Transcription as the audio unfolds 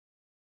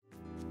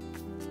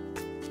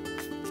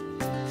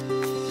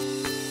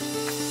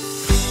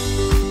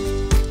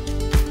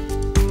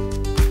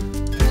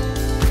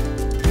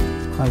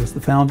I was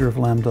the founder of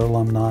LAMBDA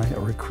Alumni. I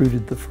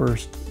recruited the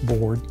first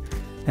board,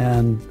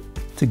 and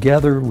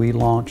together we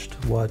launched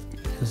what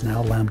is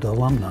now LAMBDA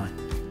Alumni.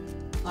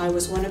 I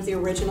was one of the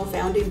original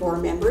founding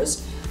board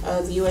members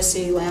of the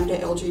USC Lambda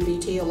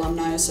LGBT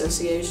Alumni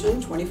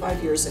Association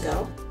 25 years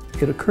ago.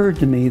 It occurred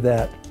to me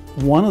that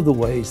one of the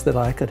ways that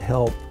I could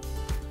help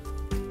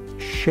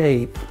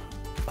shape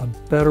a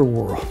better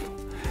world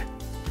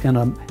in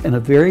a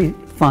very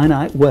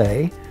finite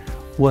way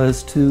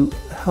was to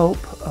help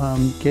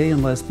gay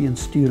and lesbian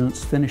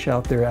students finish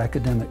out their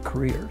academic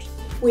careers.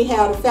 We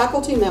had a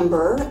faculty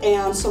member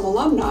and some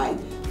alumni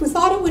who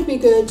thought it would be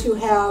good to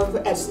have,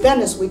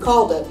 as we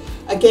called it,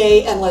 a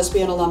gay and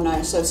lesbian alumni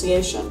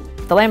association.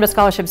 The LAMBDA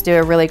scholarships do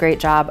a really great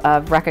job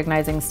of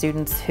recognizing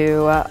students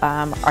who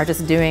are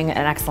just doing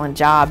an excellent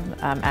job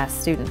as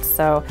students.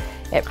 So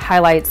it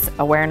highlights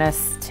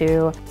awareness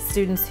to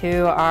students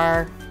who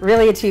are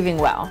really achieving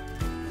well.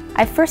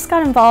 I first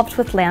got involved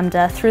with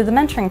LAMBDA through the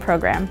mentoring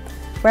program,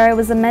 where I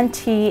was a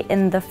mentee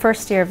in the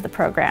first year of the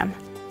program.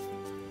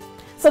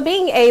 So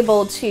being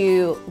able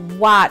to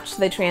watch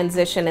the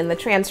transition and the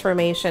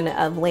transformation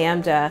of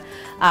LAMBDA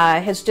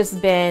has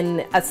just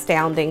been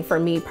astounding for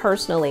me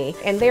personally.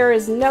 And there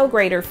is no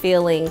greater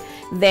feeling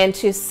than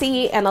to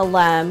see an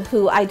alum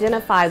who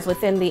identifies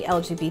within the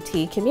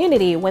LGBT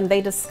community when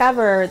they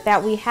discover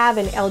that we have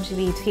an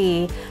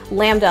LGBT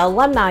LAMBDA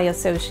Alumni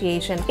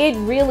Association. It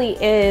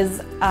really is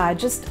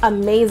just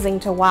amazing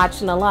to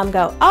watch an alum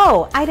go,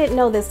 oh, I didn't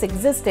know this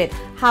existed.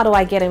 How do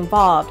I get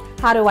involved?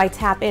 How do I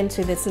tap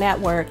into this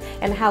network,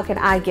 and how can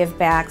I give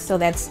back so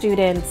that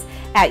students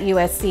at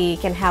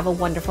USC can have a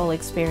wonderful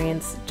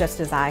experience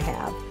just as I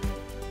have?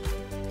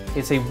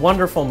 It's a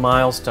wonderful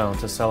milestone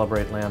to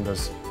celebrate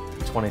LAMBDA's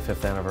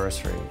 25th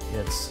anniversary.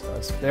 It's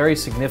a very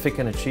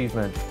significant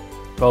achievement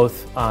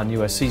both on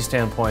USC's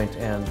standpoint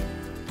and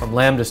from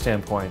LAMBDA's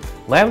standpoint.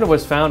 LAMBDA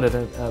was founded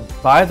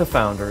by the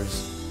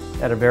founders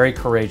at a very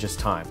courageous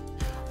time.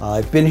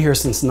 I've been here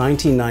since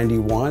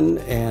 1991,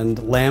 and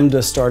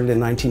LAMBDA started in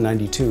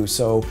 1992,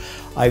 so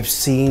I've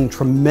seen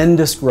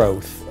tremendous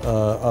growth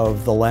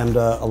of the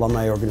LAMBDA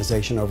Alumni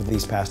Organization over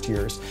these past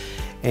years.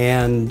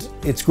 And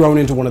it's grown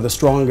into one of the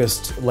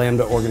strongest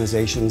LAMBDA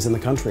organizations in the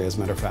country, as a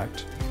matter of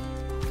fact.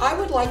 I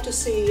would like to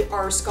see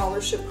our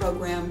scholarship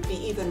program be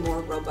even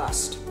more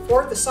robust.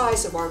 For the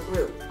size of our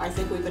group, I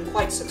think we've been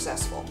quite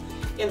successful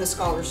in the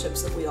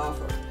scholarships that we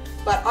offer.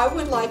 But I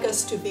would like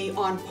us to be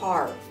on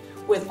par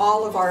with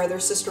all of our other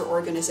sister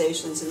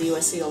organizations in the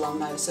USC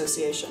Alumni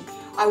Association.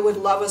 I would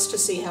love us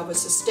to have a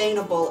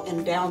sustainable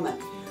endowment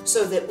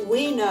so that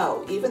we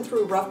know, even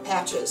through rough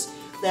patches,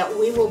 that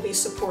we will be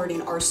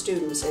supporting our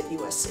students at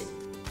USC.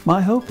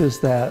 My hope is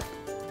that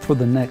for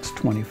the next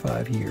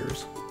 25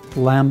 years,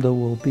 LAMBDA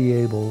will be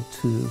able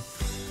to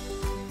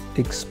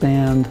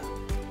expand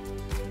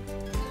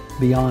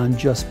beyond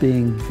just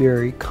being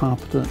very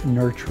competent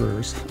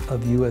nurturers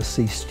of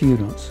USC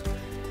students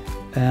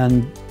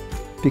and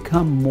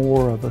become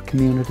more of a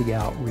community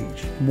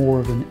outreach, more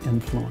of an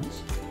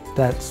influence.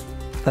 That's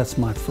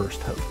my first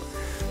hope.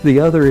 The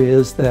other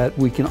is that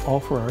we can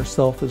offer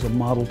ourselves as a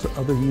model to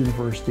other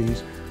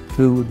universities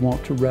who would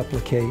want to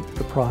replicate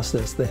the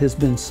process that has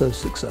been so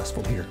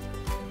successful here.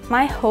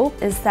 My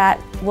hope is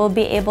that we'll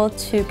be able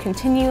to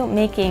continue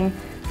making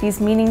these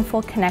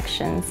meaningful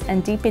connections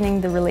and deepening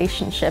the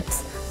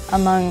relationships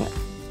among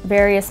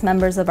various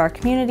members of our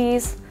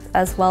communities,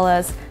 as well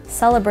as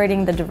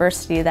celebrating the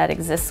diversity that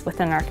exists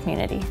within our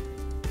community.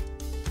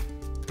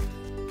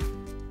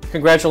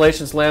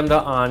 Congratulations,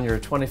 LAMBDA, on your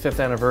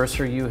 25th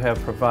anniversary. You have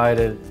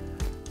provided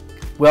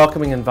a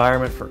welcoming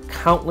environment for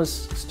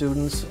countless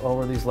students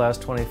over these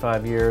last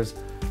 25 years.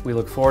 We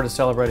look forward to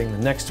celebrating the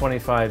next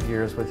 25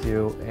 years with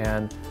you,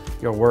 and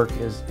your work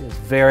is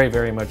very,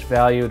 very much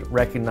valued,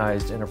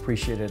 recognized, and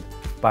appreciated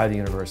by the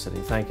university.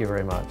 Thank you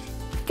very much.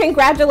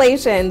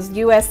 Congratulations,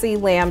 USC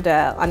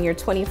LAMBDA, on your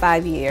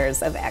 25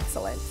 years of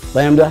excellence.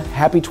 LAMBDA,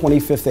 happy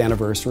 25th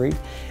anniversary,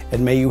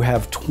 and may you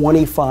have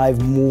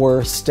 25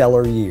 more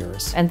stellar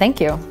years. And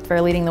thank you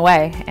for leading the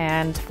way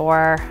and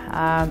for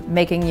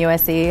making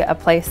USC a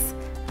place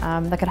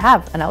that could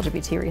have an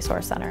LGBT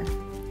resource center.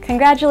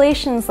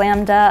 Congratulations,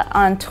 LAMBDA,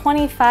 on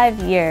 25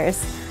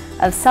 years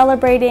of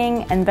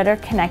celebrating and better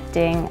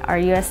connecting our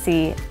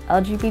USC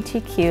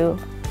LGBTQ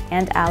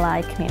and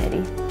ally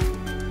community.